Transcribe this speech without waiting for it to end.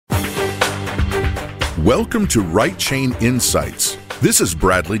Welcome to Right Chain Insights. This is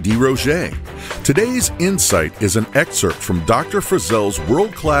Bradley DeRoger. Today's insight is an excerpt from Dr. Frazelle's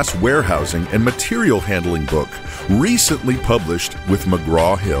world-class warehousing and material handling book, recently published with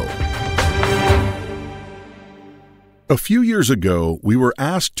McGraw-Hill. A few years ago, we were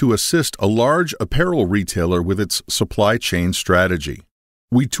asked to assist a large apparel retailer with its supply chain strategy.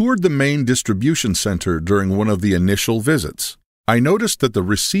 We toured the main distribution center during one of the initial visits. I noticed that the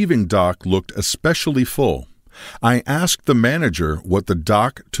receiving dock looked especially full. I asked the manager what the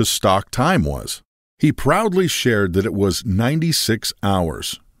dock-to-stock time was. He proudly shared that it was 96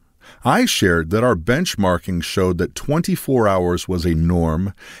 hours. I shared that our benchmarking showed that 24 hours was a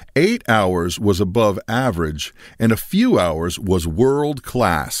norm, 8 hours was above average, and a few hours was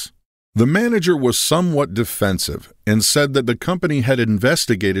world-class. The manager was somewhat defensive and said that the company had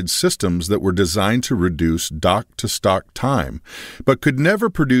investigated systems that were designed to reduce dock-to-stock time, but could never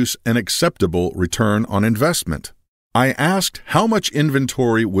produce an acceptable return on investment. I asked how much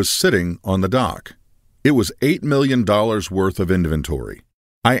inventory was sitting on the dock. It was $8 million worth of inventory.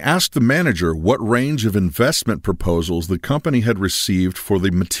 I asked the manager what range of investment proposals the company had received for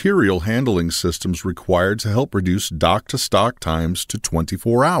the material handling systems required to help reduce dock-to-stock times to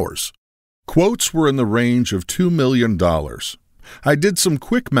 24 hours. Quotes were in the range of $2 million. I did some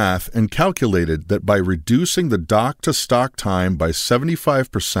quick math and calculated that by reducing the dock-to-stock time by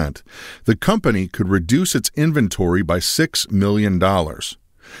 75%, the company could reduce its inventory by $6 million.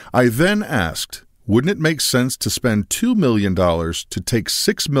 I then asked, wouldn't it make sense to spend $2 million to take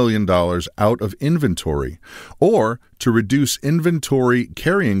 $6 million out of inventory, or to reduce inventory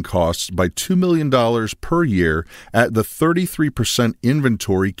carrying costs by $2 million per year at the 33%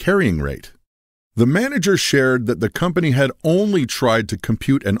 inventory carrying rate? The manager shared that the company had only tried to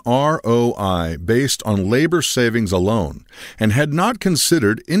compute an ROI based on labor savings alone and had not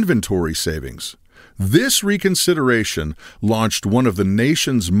considered inventory savings. This reconsideration launched one of the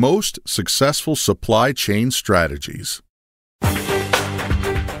nation's most successful supply chain strategies.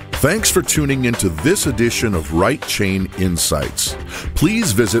 Thanks for tuning into this edition of Right Chain Insights.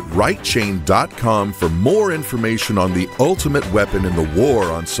 Please visit rightchain.com for more information on the ultimate weapon in the war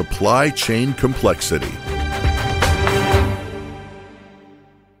on supply chain complexity.